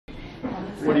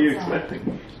What are you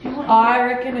expecting? I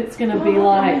reckon it's going to be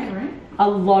like a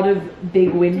lot of big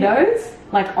windows,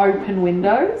 like open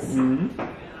windows.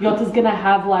 Yota's going to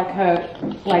have like her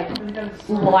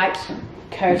light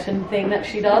curtain thing that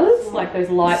she does, like those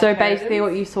light So curtains. basically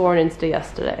what you saw on Insta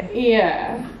yesterday.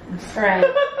 Yeah. Right.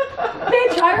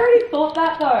 Bitch, I already thought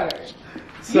that though.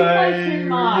 So you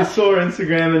saw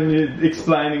Instagram and you're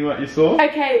explaining what you saw?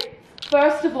 Okay,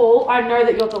 first of all, I know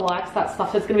that Yota likes that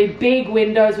stuff. So it's going to be big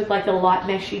windows with like the light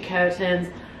meshy curtains.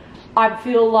 I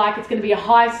feel like it's going to be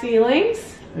high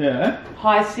ceilings. Yeah.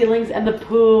 High ceilings, and the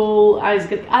pool. I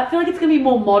feel like it's going to be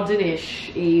more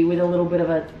modernish with a little bit of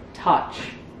a touch.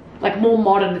 Like more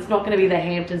modern. It's not going to be the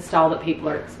Hampton style that people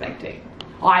are expecting.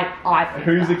 I think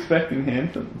Who's expecting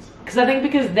Hamptons? Because I think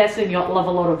because Ness and Yacht love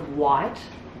a lot of white.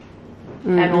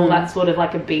 And all that sort of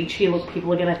like a beachy look,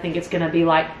 people are gonna think it's gonna be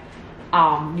like,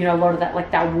 you know, a lot of that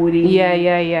like that woody. Yeah.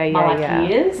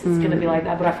 It's gonna be like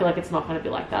that, but I feel like it's not gonna be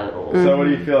like that at all. So what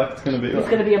do you feel like it's gonna be? It's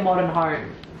gonna be a modern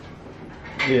home.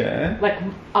 Yeah. Like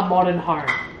a modern home.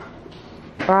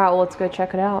 Alright, well let's go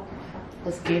check it out.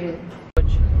 Let's get it.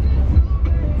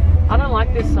 I don't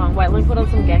like this song. Wait, let me put on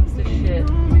some gangster shit.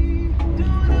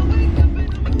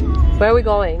 Where are we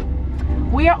going?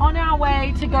 We are on our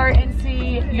way to go and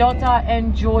see Yota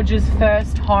and George's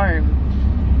first home.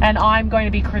 And I'm going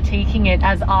to be critiquing it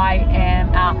as I am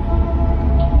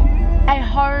a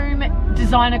home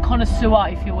designer connoisseur,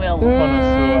 if you will.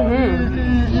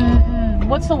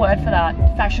 What's the word for that?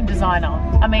 Fashion designer.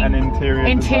 I mean, an interior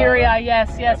designer.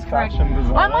 Yes, correct.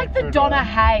 I'm like the Donna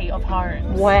Hay of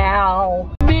homes.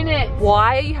 Wow. Minutes.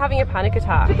 Why are you having a panic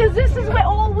attack? Because this is where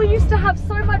we used to have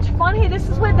so much fun here. This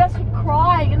is where Ness would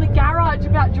cry in the garage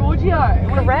about Giorgio.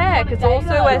 Correct. It's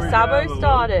also where SABO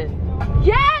started.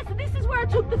 Yes, this is where I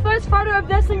took the first photo of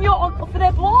Ness and Yacht for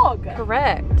their blog.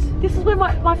 Correct. This is where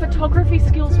my photography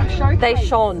skills were showcased. They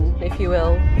shone, if you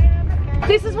will.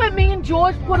 This is where me and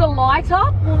George put a light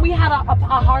up when we had a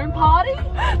home party.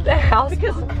 The house.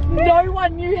 Because no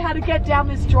one knew how to get down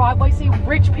this driveway. See,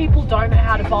 rich people don't know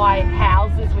how to buy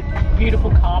houses with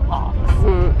beautiful car parks.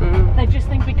 They just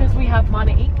think because we have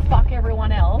money, fuck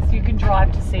everyone else, you can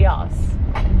drive to see us.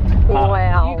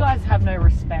 Wow. You guys have no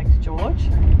respect, George.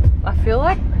 I feel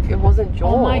like it wasn't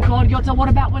George. Oh my god, Yota, what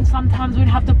about when sometimes we'd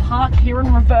have to park here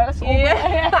and reverse all the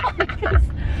way out because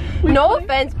no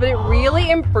offense, but it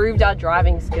really improved our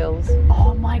driving skills.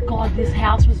 Oh my god, this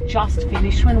house was just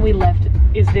finished when we left.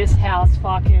 Is this house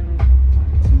fucking...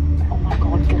 Oh my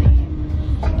god, get here.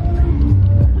 Oh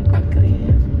my god, get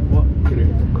here. What? Get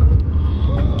here.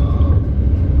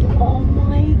 Oh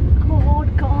my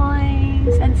god,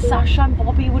 guys. And Sasha and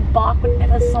Bobby would bark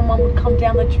whenever someone would come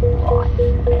down the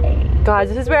driveway. Guys,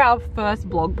 this is where our first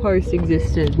blog post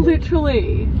existed.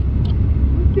 Literally.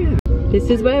 This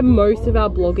is where most of our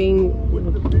blogging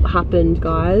happened,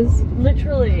 guys.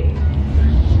 Literally.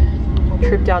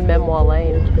 Trip down Memoir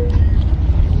Lane.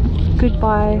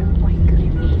 Goodbye.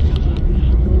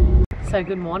 So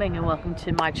good morning and welcome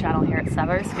to my channel here at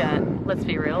SABO Skirt. Let's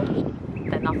be real,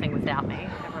 they're nothing without me.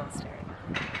 Everyone's staring.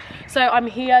 So I'm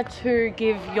here to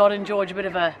give Yacht and George a bit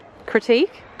of a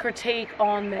Critique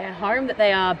on their home that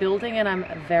they are building, and I'm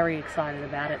very excited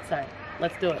about it. So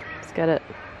let's do it. Let's get it.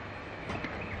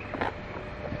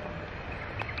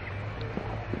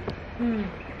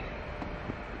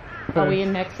 Are we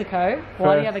in Mexico?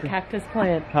 Why do you have a cactus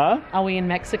plant? Huh? Are we in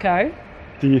Mexico?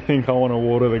 Do you think I want to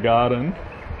water the garden?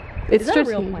 It's Is that just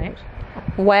a real plant?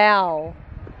 Wow.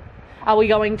 Are we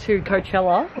going to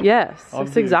Coachella? Yes, that's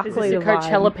Obviously. exactly Is this the a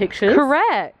Coachella vibe. pictures?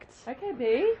 Correct. Okay,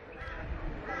 B.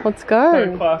 Let's So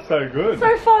go. far, so good.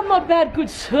 So far, not bad. Good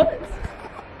shit.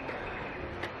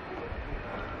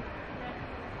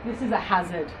 This is a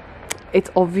hazard. It's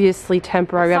obviously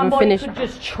temporary. We haven't Somebody finished. could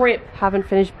just trip. Haven't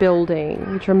finished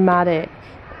building. Dramatic.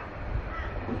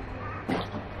 It's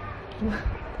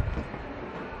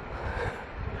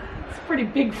a pretty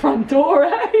big front door,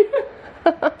 eh?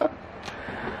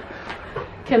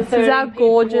 Can This is our 30 people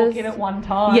gorgeous. walk in at one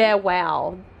time? Yeah.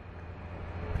 Wow.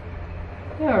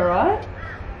 Yeah, alright.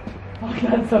 Oh,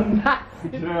 that's a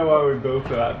massive. Do you know why we built it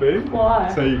that big?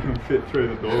 Why? So you can fit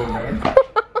through the door, man.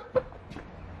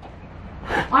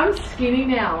 I'm skinny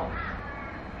now.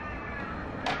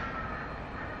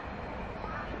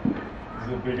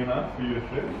 Is it big enough for you to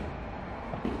fit?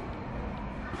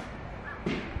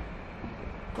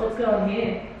 What's going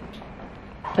here?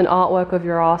 An artwork of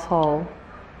your asshole.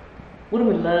 Wouldn't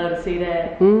we love to see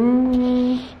that?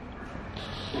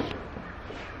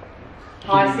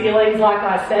 High ceilings, like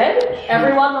I said.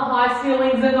 Everyone, the high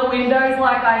ceilings in the windows,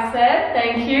 like I said.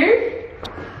 Thank you.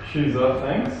 Shoes off,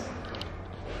 thanks.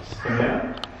 Just for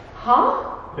now.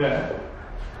 Huh? Yeah.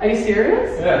 Are you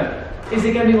serious? Yeah. Is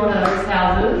it going to be one of those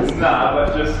houses? Nah,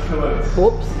 but just till it's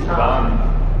Whoops. done.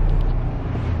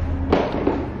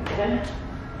 Okay.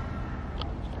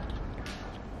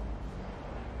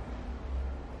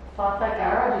 Fuck, that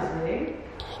garage is big.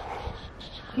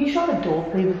 Can you shut the door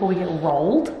for me before we get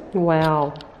rolled?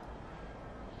 Wow.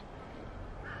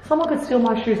 Someone could steal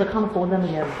my shoes, I can't afford them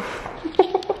again.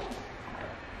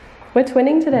 We're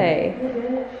twinning today.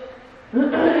 Is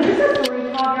this a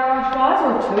 3-car garage, guys,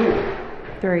 or a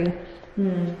 2? 3.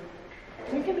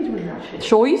 Don't get me doing that shit.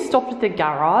 Sure you stopped at the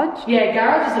garage? Yeah,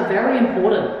 garages are very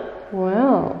important.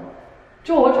 Wow.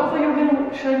 George, I thought you were going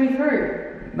to show me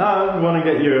through. No, I want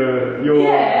to get your...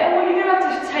 Yeah, well, you're going to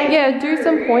have to take Yeah, do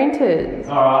some pointers.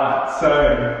 Alright, so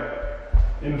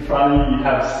in front of you you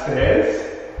have stairs.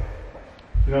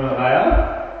 You know what they are?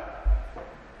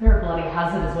 They're a bloody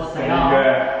hazard is what So they you are. go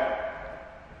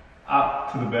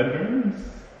up to the bedrooms,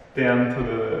 down to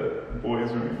the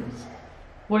boys' rooms.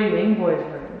 What do you mean, boys'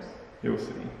 rooms? You'll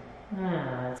see.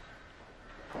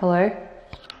 Hello?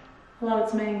 Hello,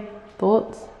 it's me.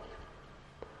 Thoughts?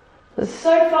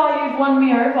 So far, you've won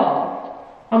me over.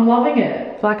 I'm loving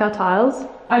it. Like our tiles?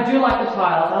 I do like the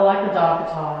tiles. I like the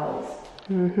darker tiles.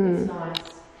 It's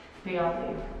nice. Be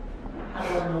ugly.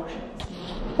 Had a lot of milkshakes.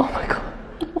 Oh my god.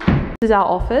 This is our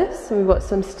office, and we've got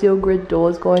some steel grid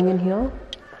doors going in here.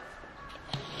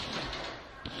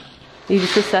 Are you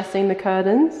just assessing the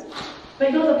curtains?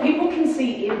 Because the people can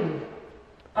see in.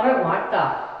 I don't like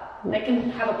that. They can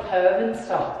have a perv and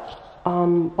stuff.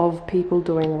 Of people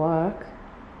doing work.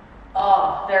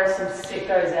 Oh, there are some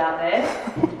sickos out there.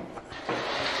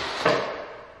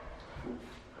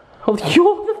 Oh,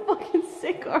 you're the fucking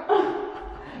sicko.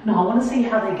 No, I want to see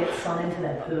how they get sun into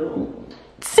their pool.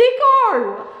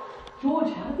 Sicko!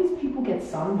 George, how do these people get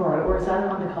sun, bro? Or is that an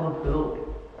undercover pool?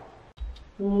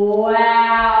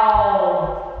 Wow.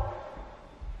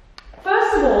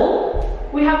 First of all,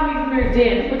 we haven't even moved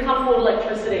in. We can't afford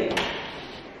electricity.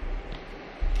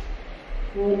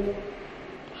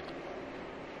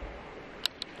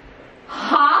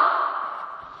 Huh?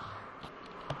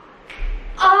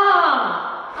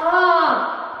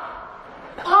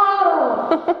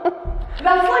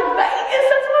 That's like Vegas.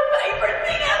 That's my favorite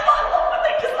thing ever. I love when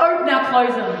they just open. Now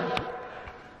close them.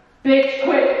 Bitch,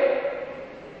 quick.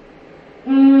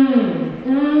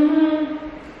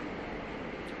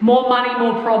 More money,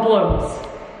 more problems.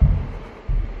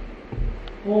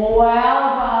 Wow,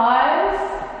 guys.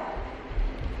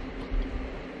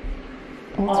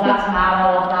 Oh, that's mad. I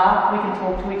love that. We can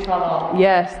talk to each other.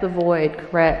 Yes, the void,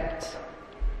 correct.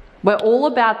 We're all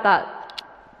about that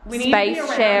We need to be space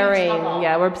around sharing. each other.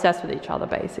 Yeah, we're obsessed with each other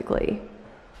basically.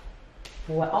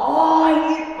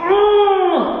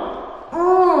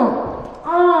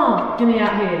 Oh, get me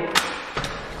out here.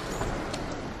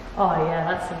 Oh yeah,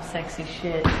 that's some sexy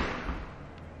shit.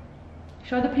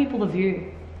 Show the people the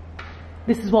view.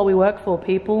 This is what we work for,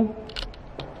 people.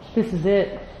 This is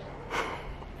it.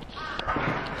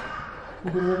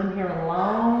 We've been living here a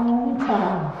long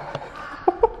time.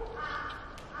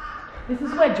 This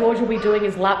is where George will be doing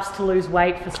his laps to lose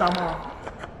weight for summer.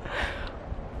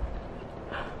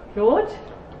 George?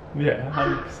 Yeah,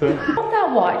 100%. Not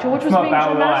that white. George was It's not being that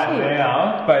dramatic. light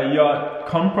now, but you're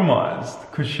compromised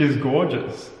because she's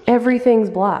gorgeous. Everything's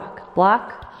black.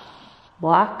 Black,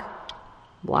 black,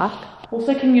 black.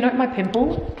 Also, can you note my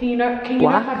pimple? Can you note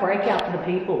my breakout for the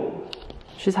people?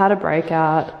 She's had a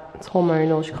breakout. It's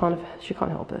hormonal. She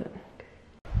can't help it.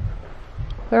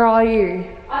 Where are you?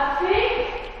 I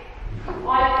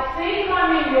think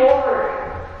I'm in your room.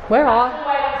 Where are? That's the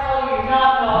way I tell you. No,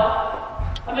 I'm not.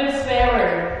 I'm in the spare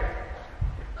room.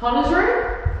 Connor's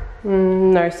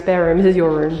room? No, spare room. This is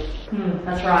your room.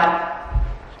 That's right.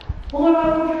 Although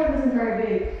my wardrobe isn't very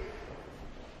big.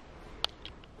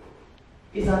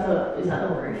 Is that the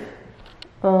roof?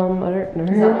 I don't know.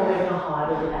 Is that what we're gonna hide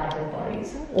all of our dead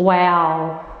bodies?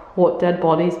 Wow. What dead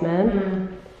bodies,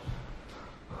 man?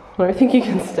 I don't think you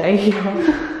can stay here.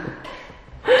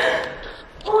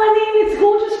 Well, I mean, it's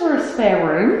gorgeous for a spare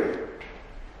room.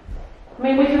 I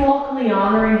mean, we can lock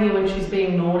Liana in here when she's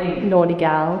being naughty. Naughty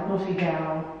gal. Naughty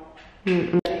gal.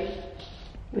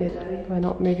 We're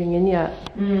not moving in yet.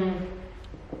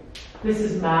 This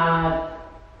is mad.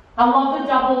 I love the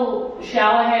double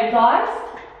shower head, guys.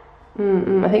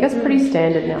 I think that's pretty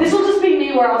standard now. This will just be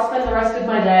me where I'll spend the rest of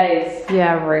my days.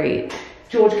 Yeah, right.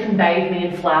 George can bathe me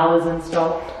in flowers and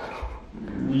stuff.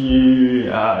 You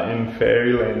are in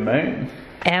fairyland, mate.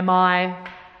 Am I?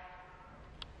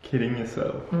 Kidding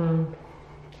yourself.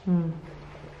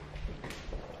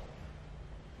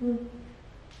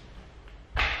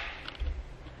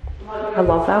 I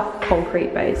love that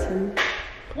concrete basin.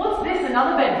 What's this?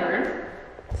 Another bedroom?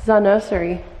 This is our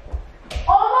nursery.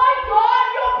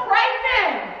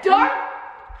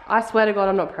 I swear to God,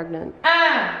 I'm not pregnant.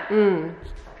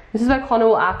 This is where Connor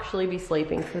will actually be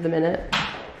sleeping for the minute.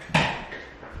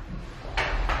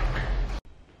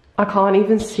 I can't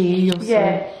even see your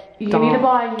You need to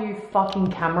buy a new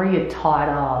fucking camera, you tight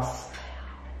ass.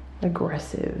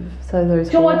 Aggressive. So those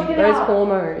George, get out.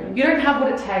 hormones. You don't have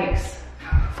what it takes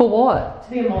For what? to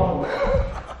be a model.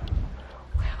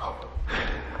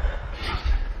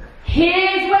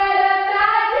 Here's where the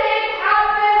magic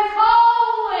happens.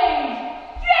 Holy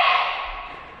shit!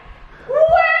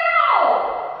 Wow!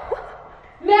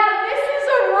 Now this is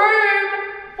a room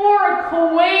for a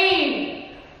queen.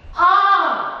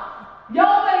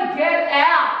 Y'all better get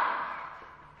out.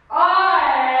 Oh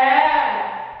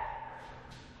yeah.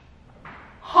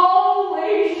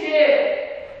 Holy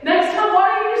shit. Next time, why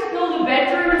don't you just build a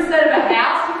bedroom instead of a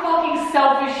house, you fucking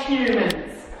selfish humans?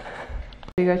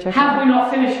 You go check Have we not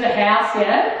finished the house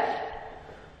yet?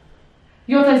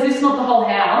 Yiota, is this not the whole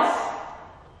house?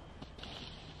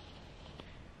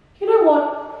 You know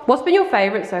what? What's been your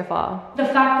favourite so far? The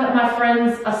fact that my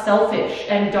friends are selfish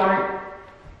and don't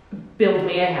build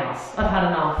me a house. I've had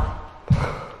enough.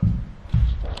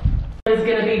 It's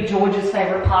gonna be George's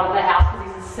favourite part of the house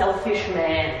because he's a selfish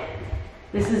man.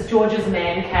 This is George's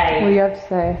man cave. What do you have to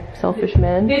say? Selfish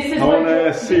man? This is I where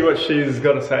want to see what she's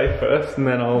got to say first, and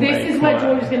then I'll This is where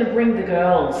George is going to bring the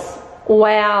girls.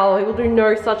 Wow, he will do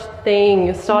no such thing.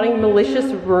 You're starting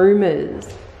malicious rumours.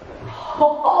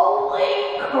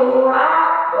 Holy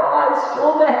crap, guys.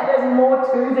 Sure, there's more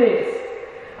to this.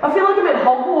 I feel like I'm at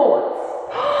Hogwarts.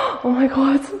 Oh my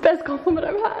God, it's the best compliment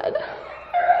I've had.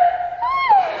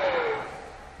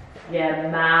 Yeah,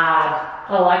 mad.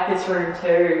 I like this room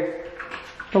too.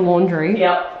 The laundry?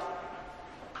 Yep.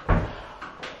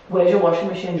 Where's your washing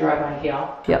machine? Right right here.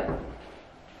 Yep.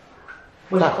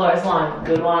 Where's your clothesline?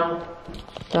 Good one.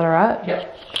 Is that alright?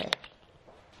 Yep. Okay.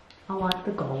 I like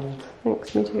the gold.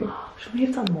 Thanks, me too. Should we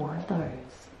have done more of those?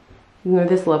 No,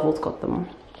 this level's got them.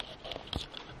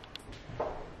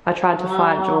 I tried to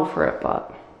fight Joel for it,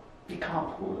 but You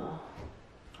can't pull them.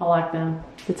 I like them.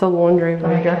 it's a laundry room.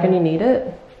 Do you reckon you need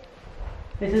it?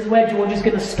 This is where George is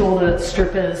going to store the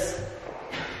strippers.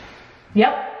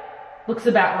 Yep. Looks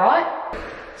about right.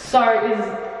 So is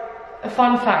a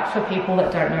fun fact for people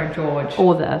that don't know George.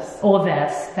 Or this. Or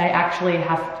this. They actually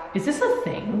have, is this a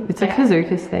thing? It's a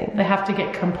Kazuka's thing. They have to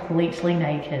get completely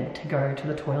naked to go to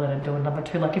the toilet and do a number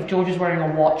two. Like if George is wearing a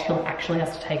watch, he'll actually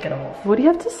have to take it off. What do you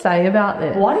have to say about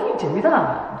this? Why do you do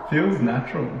that? Feels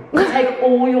natural. Take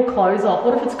all your clothes off.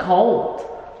 What if it's cold?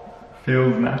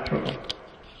 Feels natural.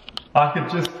 Like it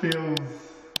just feels.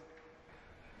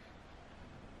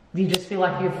 You just feel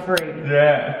like you're free.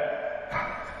 Yeah.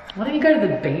 Why don't you go to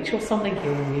the beach or something, you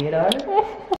weirdo?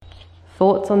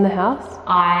 Thoughts on the house?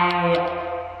 I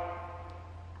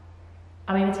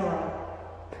mean, it's alright.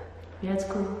 Yeah, it's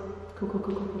cool. Cool.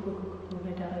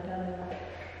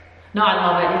 No, I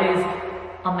love it. It is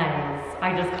amazing.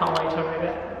 I just can't wait to move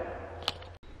it.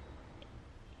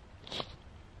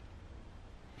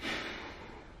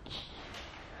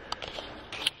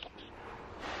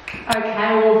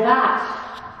 Okay, well that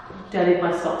dirtied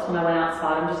my socks when I went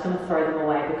outside. I'm just going to throw them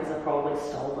away because I probably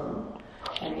stole them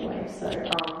anyway. So,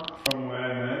 From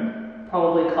where then?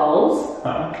 probably Coles.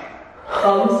 Huh?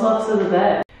 Coles socks are the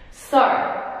best. So,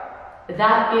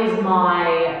 that is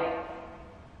my,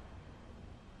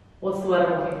 what's the word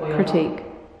I'm looking for? Critique.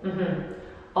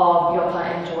 Of Yiota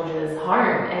and George's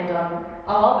home. And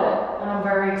I love it. And I'm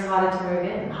very excited to move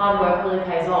in. Hard work really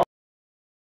pays off.